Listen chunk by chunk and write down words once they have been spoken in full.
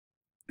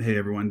Hey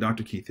everyone,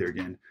 Dr. Keith here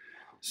again.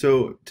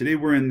 So today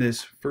we're in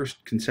this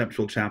first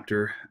conceptual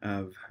chapter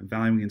of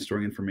valuing and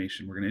storing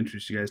information. We're going to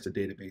introduce you guys to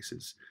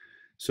databases.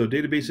 So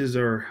databases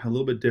are a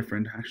little bit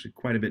different, actually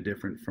quite a bit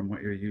different from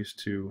what you're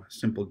used to,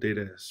 simple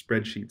data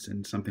spreadsheets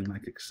in something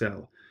like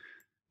Excel.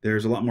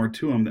 There's a lot more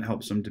to them that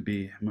helps them to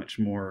be much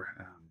more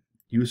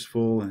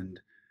useful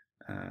and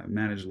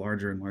manage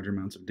larger and larger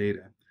amounts of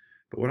data.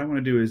 But what I want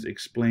to do is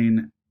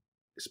explain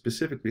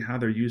specifically how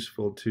they're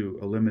useful to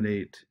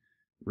eliminate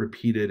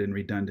repeated and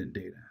redundant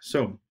data.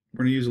 So we're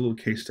going to use a little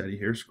case study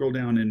here. Scroll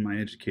down in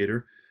My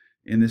Educator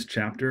in this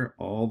chapter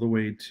all the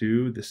way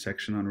to the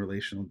section on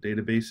relational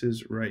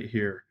databases right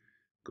here,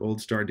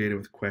 GoldStar data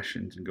with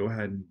questions, and go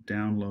ahead and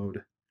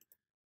download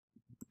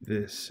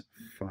this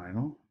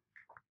file.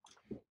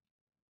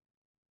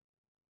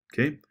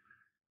 Okay,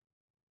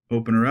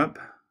 open her up.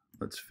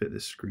 Let's fit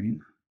this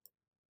screen.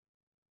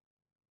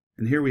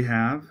 And here we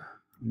have,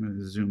 I'm going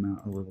to zoom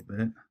out a little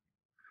bit.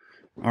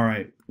 All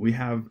right, we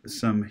have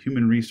some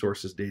human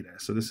resources data.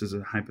 So this is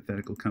a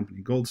hypothetical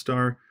company,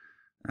 GoldStar.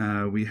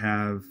 We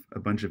have a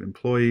bunch of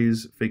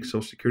employees, fake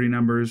social security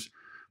numbers,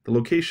 the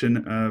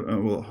location,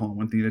 well, hold on,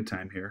 one thing at a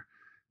time here.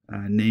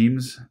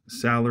 Names,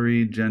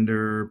 salary,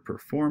 gender,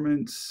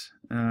 performance.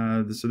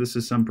 So this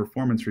is some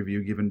performance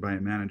review given by a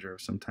manager of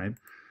some type,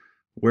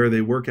 where they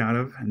work out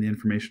of and the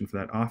information for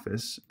that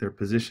office, their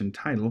position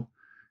title,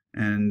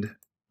 and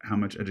how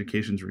much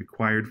education is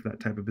required for that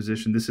type of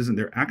position. This isn't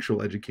their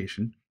actual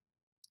education,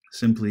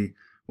 simply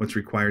what's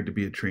required to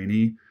be a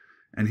trainee.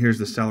 And here's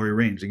the salary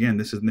range. Again,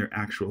 this isn't their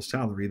actual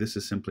salary. This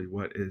is simply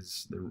what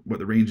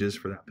the range is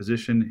for that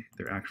position.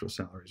 Their actual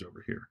salary is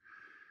over here.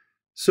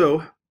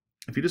 So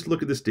if you just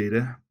look at this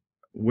data,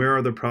 where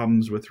are the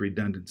problems with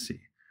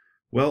redundancy?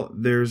 Well,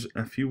 there's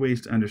a few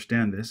ways to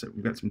understand this.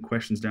 We've got some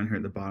questions down here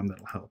at the bottom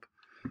that'll help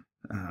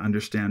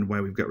understand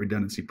why we've got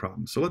redundancy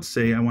problems. So let's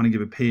say I want to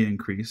give a pay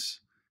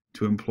increase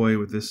to an employee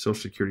with this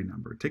social security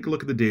number. Take a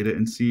look at the data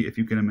and see if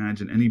you can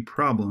imagine any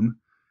problem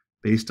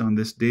based on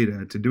this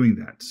data to doing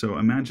that. So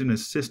imagine a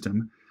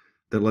system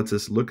that lets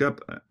us look up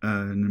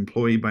an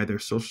employee by their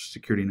social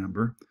security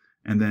number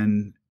and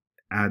then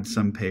add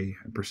some pay,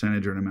 a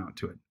percentage or an amount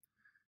to it.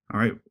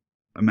 All right,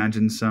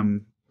 imagine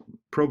some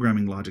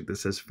programming logic that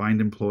says find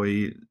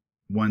employee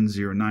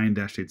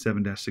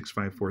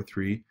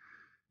 109-87-6543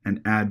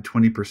 and add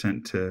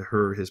 20% to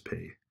her or his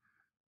pay.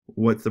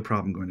 What's the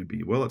problem going to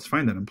be? Well, let's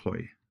find that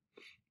employee.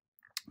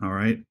 All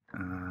right,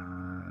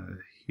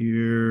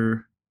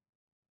 here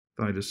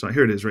it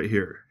is right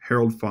here,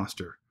 Harold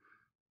Foster.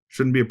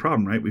 Shouldn't be a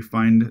problem, right? We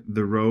find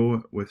the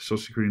row with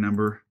social security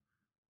number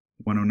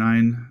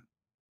 109,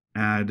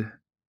 add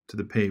to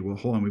the pay. Well,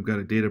 hold on, we've got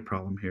a data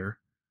problem here.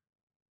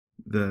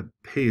 The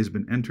pay has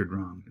been entered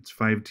wrong. It's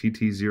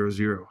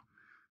 5TT00.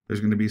 There's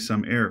going to be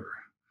some error.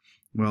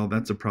 Well,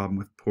 that's a problem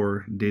with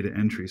poor data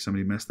entry.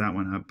 Somebody messed that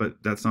one up,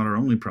 but that's not our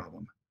only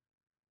problem.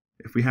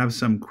 If we have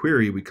some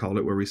query, we call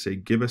it, where we say,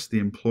 give us the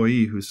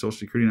employee whose social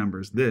security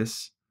number is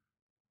this.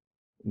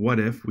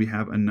 What if we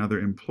have another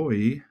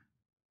employee,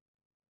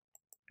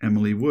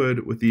 Emily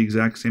Wood, with the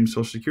exact same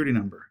social security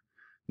number?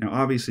 Now,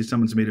 obviously,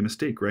 someone's made a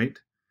mistake, right?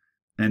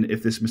 And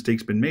if this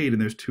mistake's been made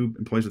and there's two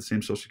employees with the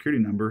same social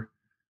security number,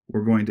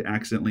 we're going to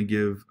accidentally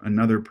give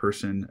another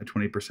person a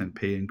 20%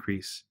 pay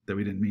increase that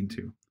we didn't mean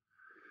to.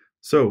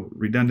 So,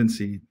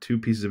 redundancy, two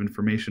pieces of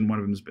information. One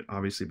of them has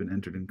obviously been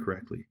entered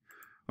incorrectly.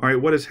 All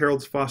right, what is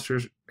Harold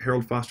Foster's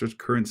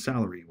current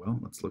salary? Well,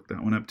 let's look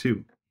that one up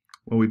too.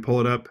 Well, we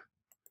pull it up,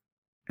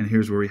 and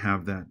here's where we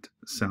have that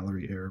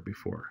salary error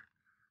before.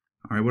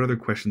 All right, what other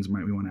questions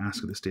might we want to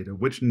ask of this data?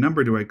 Which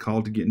number do I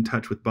call to get in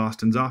touch with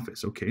Boston's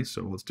office? Okay,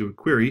 so let's do a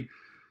query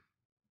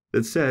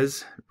that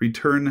says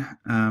return,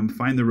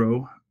 find the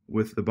row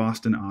with the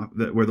Boston,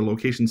 where the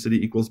location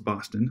city equals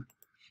Boston.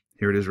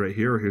 Here it is right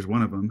here, or here's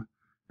one of them,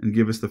 and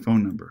give us the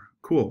phone number.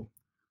 Cool.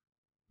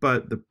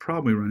 But the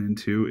problem we run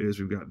into is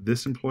we've got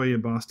this employee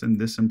at Boston,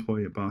 this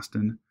employee at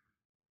Boston,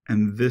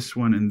 and this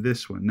one and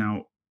this one.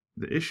 Now,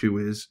 the issue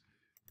is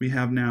we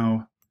have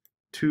now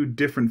two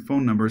different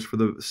phone numbers for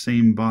the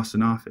same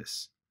Boston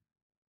office.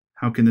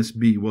 How can this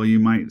be? Well,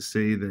 you might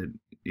say that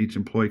each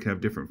employee can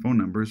have different phone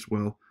numbers.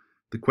 Well,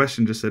 the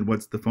question just said,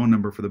 what's the phone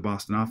number for the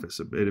Boston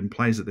office? It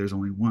implies that there's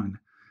only one.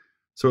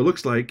 So it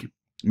looks like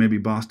maybe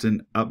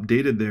Boston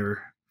updated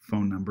their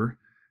phone number,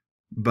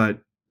 but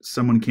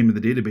someone came to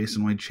the database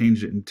and only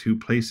changed it in two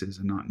places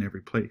and not in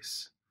every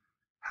place.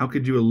 How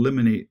could you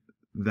eliminate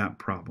that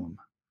problem?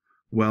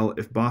 Well,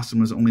 if Boston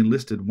was only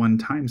listed one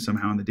time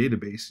somehow in the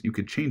database, you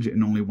could change it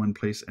in only one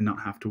place and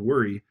not have to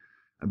worry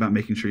about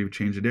making sure you've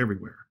changed it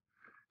everywhere.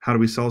 How do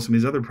we solve some of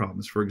these other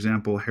problems? For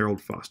example, Harold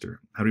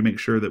Foster. How do we make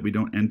sure that we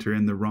don't enter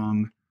in the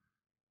wrong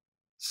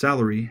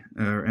salary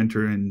or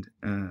enter in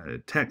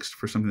text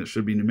for something that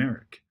should be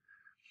numeric?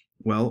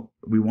 Well,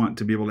 we want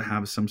to be able to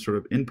have some sort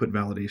of input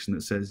validation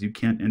that says you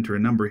can't enter a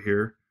number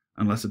here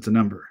unless it's a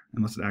number,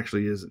 unless it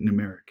actually is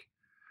numeric.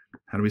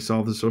 How do we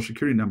solve the social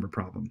security number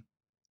problem?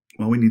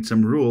 Well, we need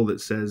some rule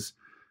that says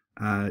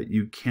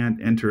you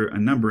can't enter a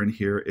number in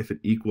here if it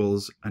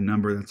equals a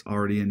number that's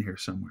already in here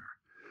somewhere.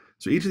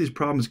 So each of these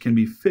problems can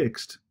be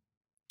fixed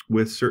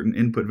with certain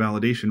input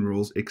validation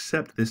rules,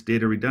 except this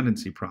data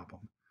redundancy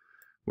problem,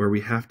 where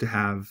we have to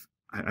have,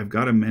 I've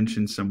got to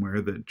mention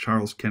somewhere that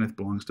Charles Kenneth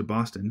belongs to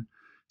Boston.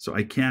 So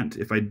I can't,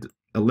 if I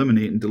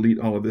eliminate and delete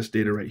all of this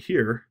data right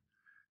here,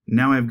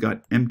 now I've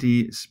got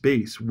empty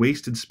space,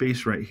 wasted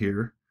space right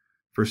here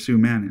for Sue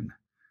Mannon.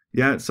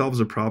 Yeah, it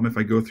solves a problem if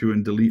I go through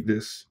and delete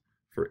this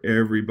for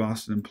every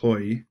Boston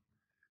employee.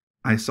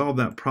 I solve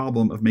that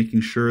problem of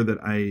making sure that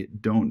I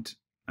don't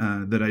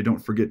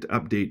forget to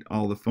update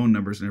all the phone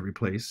numbers in every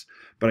place.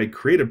 But I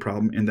create a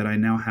problem in that I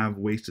now have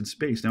wasted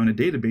space. Now in a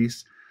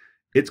database,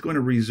 it's going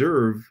to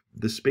reserve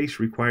the space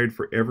required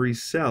for every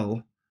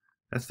cell.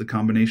 That's the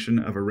combination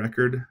of a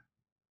record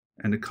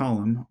and a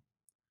column,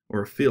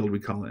 or a field, we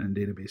call it in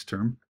database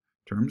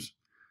terms.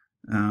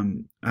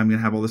 I'm going to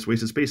have all this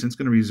wasted space, and it's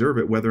going to reserve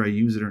it whether I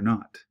use it or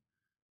not.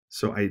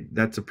 So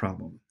that's a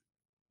problem.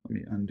 Let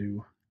me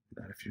undo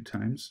that a few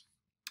times.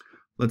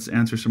 Let's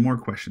answer some more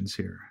questions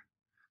here.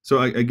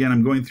 So again,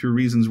 I'm going through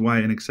reasons why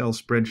an Excel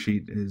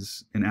spreadsheet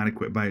is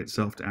inadequate by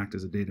itself to act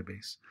as a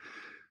database.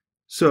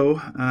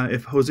 So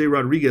if Jose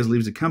Rodriguez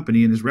leaves the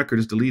company and his record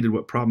is deleted,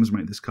 what problems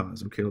might this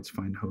cause? Okay, let's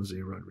find Jose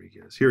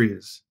Rodriguez. Here he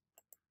is.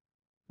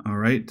 All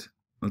right,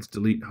 let's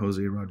delete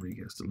Jose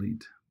Rodriguez,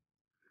 delete.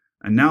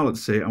 And now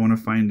let's say I want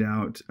to find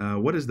out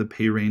what is the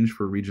pay range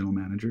for regional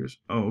managers.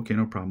 Oh, okay,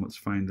 no problem. Let's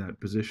find that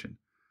position.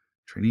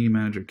 Trainee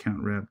manager,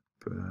 account rep.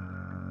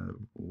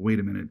 Wait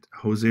a minute.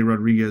 Jose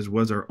Rodriguez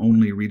was our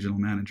only regional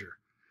manager.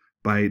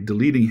 By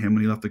deleting him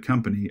when he left the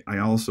company, I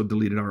also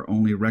deleted our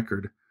only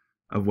record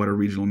of what a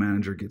regional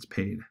manager gets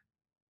paid.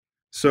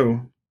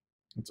 So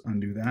let's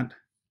undo that.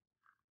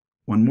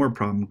 One more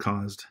problem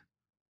caused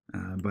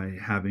by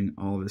having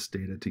all this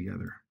data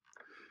together.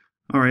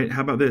 All right,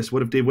 how about this?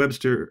 What if Dave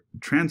Webster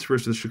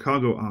transfers to the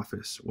Chicago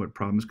office? What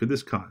problems could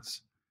this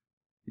cause?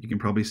 You can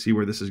probably see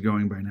where this is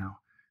going by now.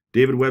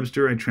 David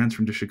Webster, I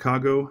transferred to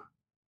Chicago.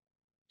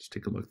 Just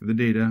take a look at the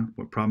data.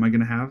 What problem am I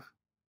going to have?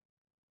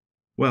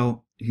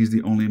 Well, he's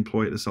the only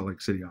employee at the Salt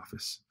Lake City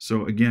office.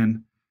 So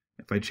again,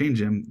 if I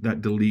change him,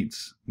 that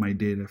deletes my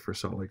data for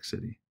Salt Lake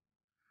City.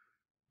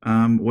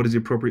 What is the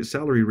appropriate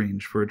salary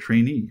range for a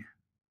trainee?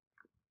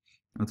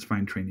 Let's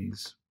find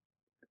trainees.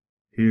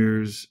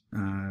 Here's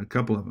a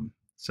couple of them.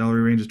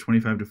 Salary range is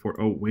 25 to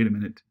 4. Oh, wait a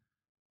minute.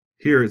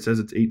 Here it says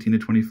it's 18 to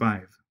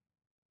 25.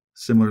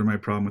 Similar to my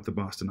problem with the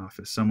Boston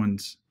office.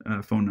 Someone's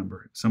phone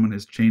number. Someone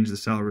has changed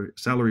the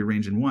salary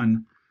range in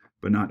one,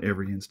 but not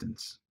every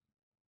instance.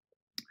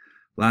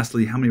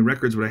 Lastly, how many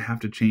records would I have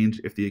to change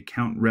if the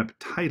account rep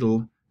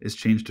title is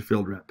changed to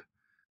field rep?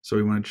 So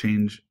we want to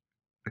change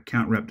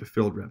account rep to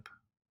field rep.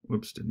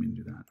 Whoops, didn't mean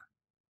to do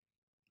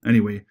that.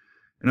 Anyway,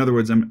 in other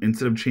words,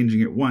 instead of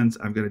changing it once,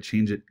 I've got to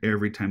change it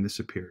every time this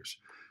appears.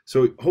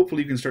 So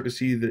hopefully you can start to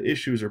see the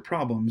issues or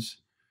problems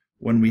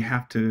when we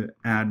have to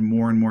add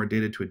more and more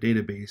data to a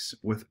database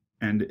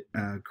and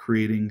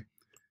creating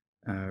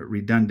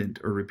redundant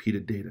or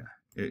repeated data.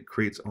 It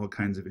creates all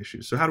kinds of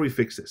issues. So how do we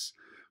fix this?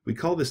 We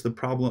call this the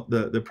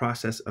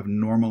process of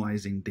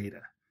normalizing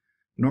data.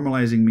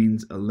 Normalizing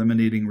means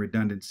eliminating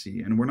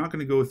redundancy, and we're not going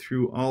to go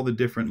through all the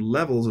different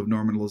levels of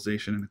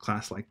normalization in a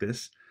class like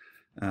this.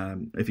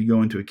 If you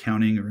go into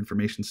accounting or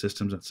information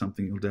systems, that's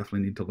something you'll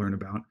definitely need to learn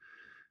about.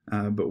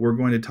 But we're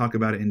going to talk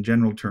about it in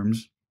general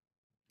terms,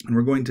 and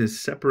we're going to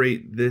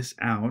separate this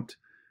out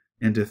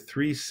into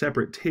 3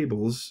 separate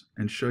tables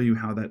and show you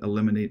how that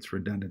eliminates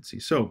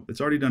redundancy. So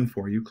it's already done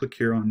for you. Click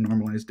here on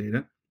Normalize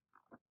Data.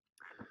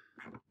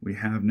 We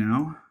have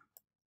now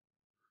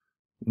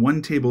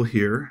one table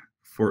here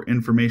for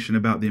information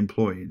about the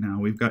employee. Now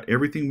we've got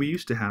everything we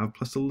used to have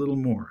plus a little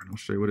more, and I'll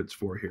show you what it's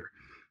for here.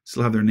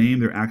 Still have their name,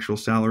 their actual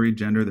salary,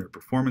 gender, their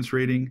performance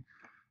rating.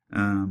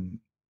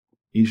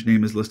 Each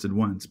name is listed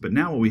once, but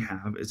now what we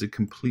have is a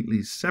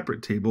completely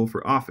separate table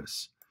for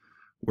office,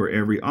 where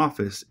every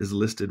office is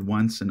listed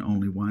once and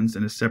only once,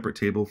 and a separate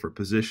table for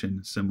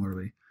position.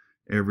 Similarly,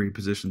 every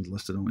position is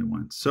listed only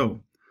once.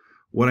 So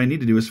what I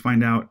need to do is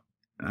find out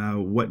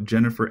what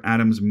Jennifer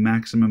Adams'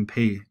 maximum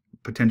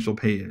potential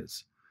pay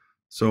is.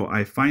 So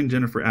I find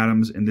Jennifer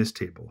Adams in this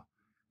table.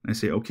 And I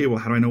say, okay, well,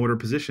 how do I know what her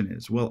position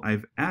is? Well,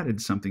 I've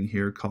added something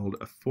here called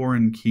a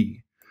foreign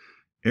key.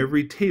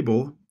 Every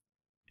table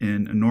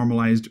in a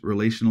normalized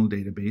relational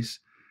database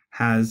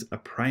has a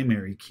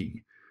primary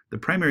key. The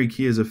primary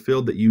key is a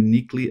field that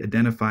uniquely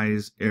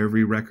identifies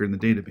every record in the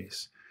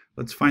database.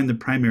 Let's find the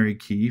primary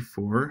key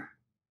for,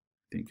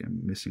 I think I'm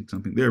missing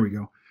something. There we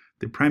go.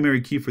 The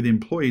primary key for the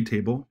employee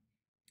table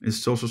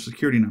is Social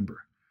Security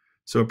number.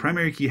 So a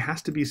primary key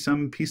has to be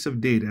some piece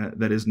of data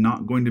that is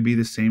not going to be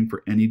the same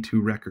for any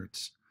 2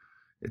 records.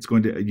 It's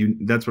going to,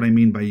 that's what I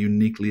mean by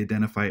uniquely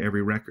identify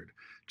every record.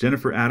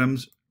 Jennifer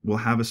Adams will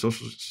have a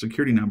Social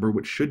Security number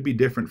which should be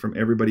different from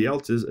everybody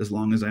else's as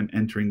long as I'm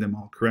entering them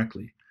all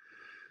correctly.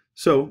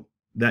 So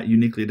that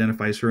uniquely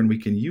identifies her, and we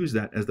can use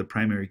that as the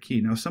primary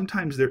key. Now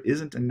sometimes there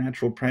isn't a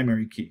natural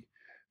primary key.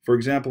 For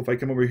example, if I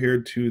come over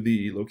here to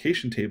the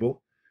location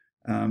table,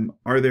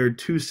 are there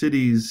 2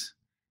 cities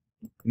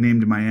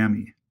named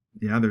Miami?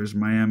 Yeah, there's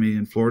Miami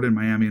in Florida and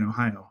Miami in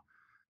Ohio.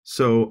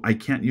 So I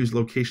can't use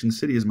location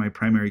city as my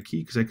primary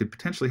key because I could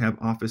potentially have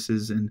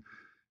offices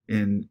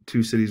in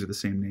two cities with the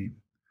same name.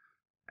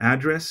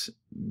 Address,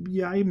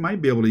 yeah, I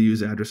might be able to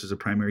use address as a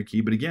primary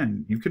key, but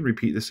again, you can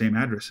repeat the same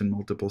address in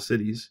multiple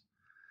cities.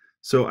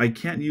 So I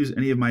can't use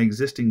any of my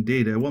existing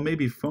data. Well,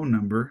 maybe phone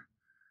number,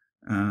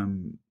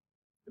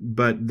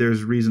 but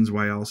there's reasons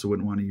why I also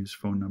wouldn't want to use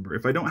phone number.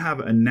 If I don't have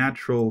a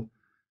natural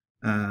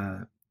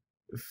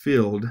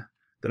field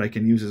that I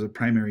can use as a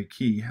primary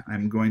key,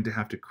 I'm going to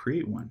have to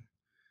create one.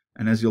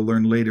 And as you'll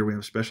learn later, we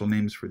have special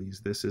names for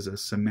these. This is a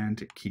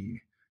semantic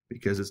key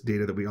because it's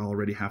data that we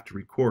already have to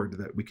record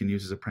that we can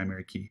use as a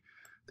primary key.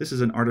 This is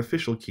an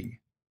artificial key.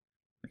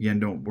 Again,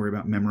 don't worry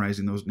about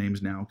memorizing those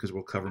names now because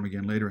we'll cover them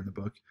again later in the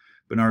book.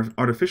 But our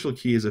artificial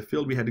key is a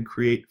field we had to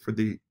create for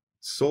the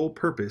sole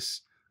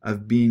purpose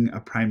of being a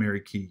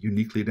primary key,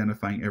 uniquely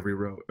identifying every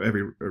row,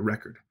 every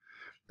record.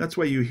 That's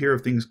why you hear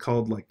of things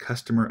called like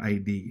customer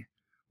ID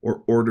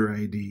or order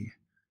ID.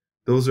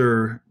 Those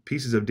are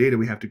pieces of data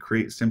we have to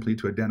create simply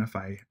to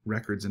identify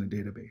records in a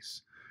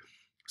database.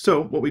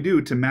 So what we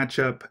do to match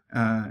up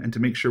and to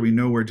make sure we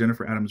know where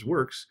Jennifer Adams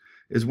works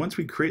is once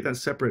we create that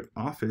separate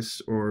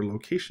office or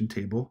location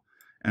table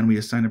and we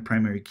assign a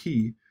primary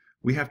key,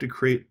 we have to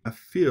create a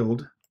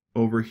field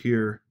over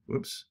here,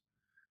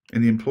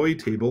 in the employee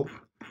table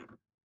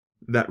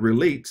that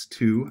relates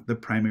to the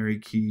primary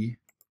key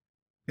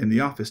in the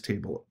office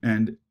table.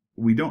 And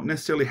we don't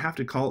necessarily have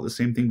to call it the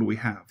same thing, but we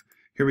have.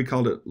 Here we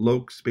called it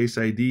loc space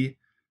ID.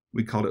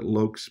 We called it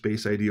loc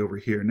space ID over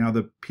here. Now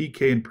the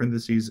PK in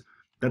parentheses,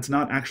 that's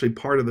not actually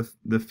part of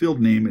the field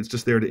name. It's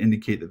just there to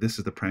indicate that this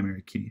is the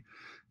primary key.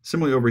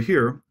 Similarly over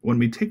here, when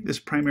we take this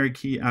primary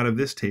key out of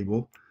this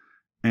table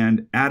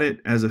and add it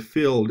as a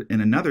field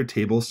in another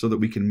table so that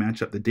we can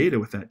match up the data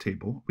with that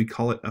table, we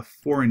call it a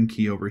foreign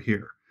key over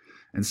here.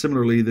 And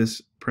similarly,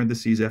 this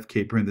parentheses,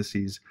 FK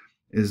parentheses,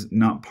 is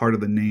not part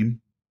of the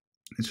name.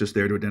 It's just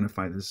there to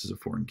identify that this is a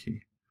foreign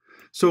key.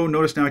 So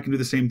notice now I can do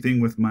the same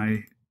thing with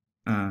my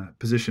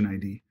position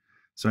ID.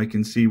 So I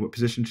can see what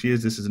position she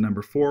is. This is a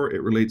number 4.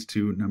 It relates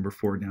to number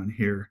 4 down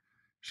here.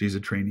 She's a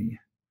trainee.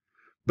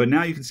 But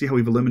now you can see how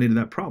we've eliminated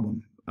that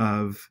problem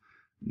of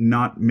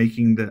not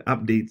making the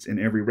updates in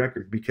every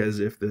record, because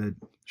if the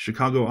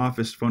Chicago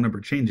office phone number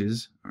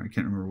changes, or I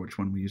can't remember which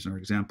one we use in our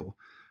example,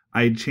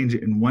 I change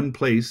it in one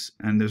place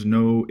and there's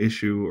no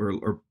issue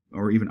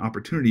or even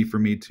opportunity for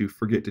me to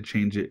forget to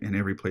change it in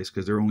every place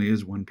because there only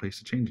is one place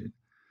to change it.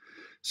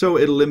 So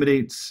it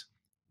eliminates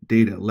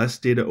data, less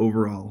data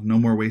overall, no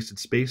more wasted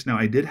space. Now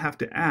I did have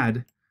to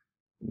add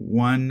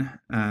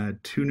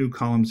two new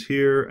columns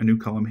here, a new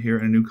column here,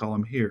 and a new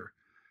column here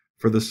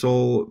for the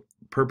sole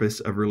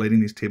purpose of relating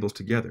these tables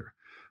together.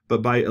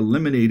 But by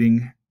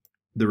eliminating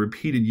the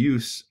repeated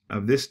use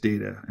of this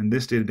data and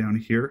this data down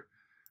here,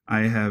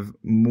 I have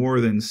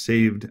more than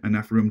saved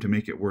enough room to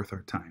make it worth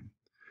our time.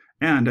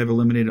 And I've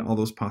eliminated all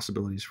those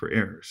possibilities for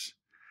errors.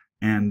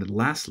 And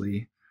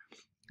lastly,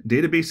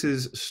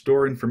 databases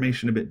store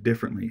information a bit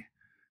differently.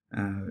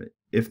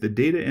 If the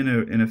data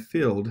in a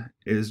field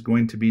is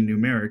going to be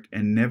numeric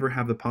and never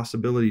have the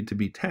possibility to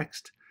be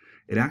text,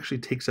 it actually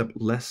takes up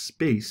less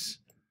space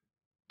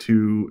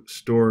to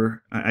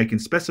store. I can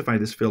specify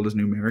this field as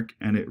numeric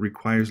and it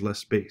requires less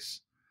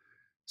space.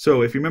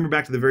 So if you remember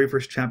back to the very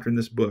first chapter in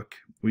this book,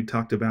 we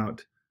talked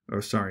about,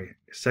 or sorry,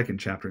 second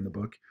chapter in the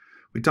book,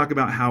 we talk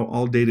about how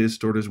all data is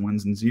stored as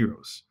ones and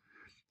zeros.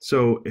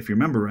 So if you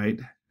remember right,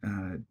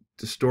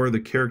 to store the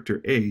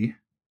character A,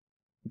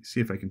 let me see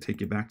if I can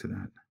take you back to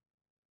that.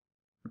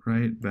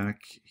 Right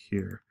back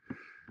here.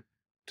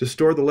 To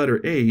store the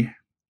letter A,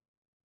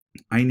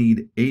 I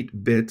need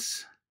 8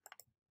 bits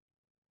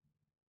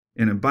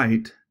in a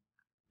byte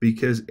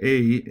because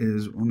A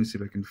is, let me see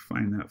if I can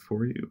find that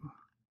for you.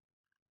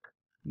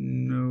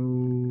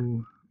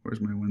 No,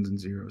 where's my ones and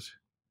zeros?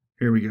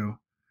 Here we go.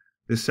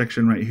 This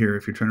section right here,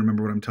 if you're trying to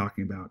remember what I'm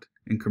talking about,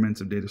 increments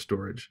of data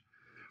storage.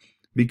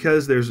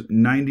 Because there's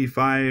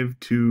 95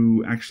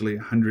 to actually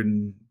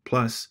 100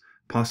 plus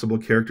possible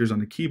characters on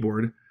the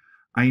keyboard,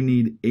 I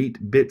need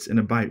 8 bits in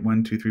a byte,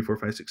 1, 2, 3, 4,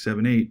 5, 6,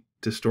 7, 8,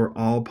 to store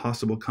all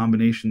possible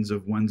combinations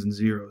of ones and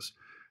zeros.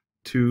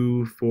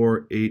 2,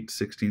 4, 8,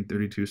 16,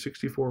 32,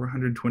 64,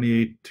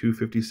 128,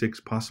 256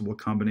 possible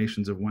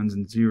combinations of ones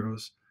and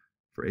zeros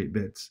for 8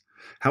 bits.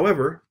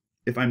 However,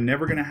 if I'm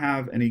never going to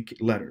have any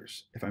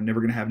letters, if I'm never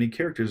going to have any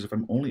characters, if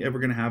I'm only ever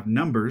going to have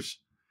numbers,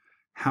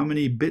 how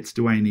many bits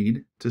do I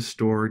need to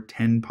store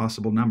 10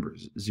 possible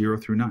numbers, 0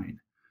 through 9?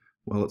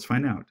 Well, let's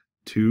find out.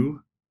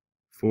 2,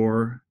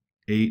 4,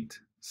 8,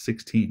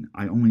 16.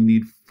 I only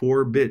need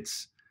 4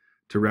 bits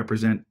to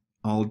represent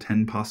all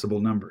 10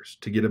 possible numbers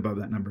to get above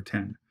that number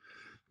 10.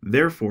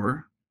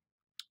 Therefore,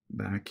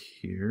 back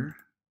here,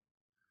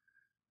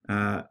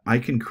 I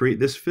can create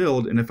this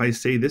field, and if I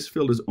say this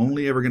field is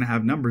only ever going to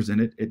have numbers in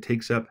it, it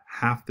takes up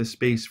half the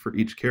space for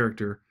each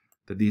character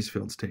that these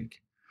fields take.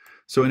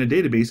 So in a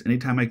database,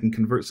 anytime I can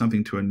convert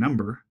something to a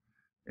number,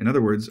 in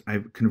other words,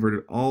 I've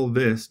converted all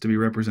this to be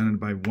represented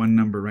by one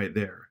number right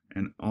there,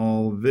 and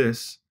all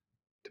this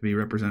to be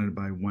represented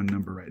by one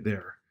number right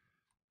there.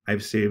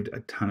 I've saved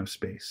a ton of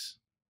space.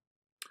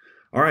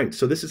 All right,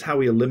 so this is how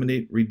we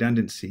eliminate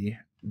redundancy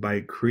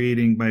by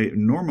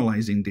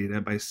normalizing data,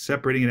 by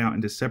separating it out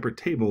into separate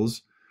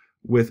tables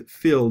with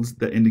fields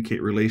that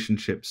indicate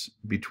relationships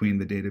between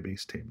the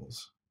database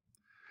tables.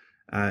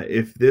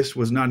 If this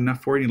was not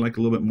enough for you and you'd like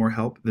a little bit more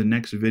help, the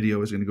next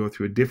video is going to go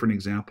through a different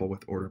example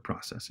with order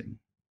processing.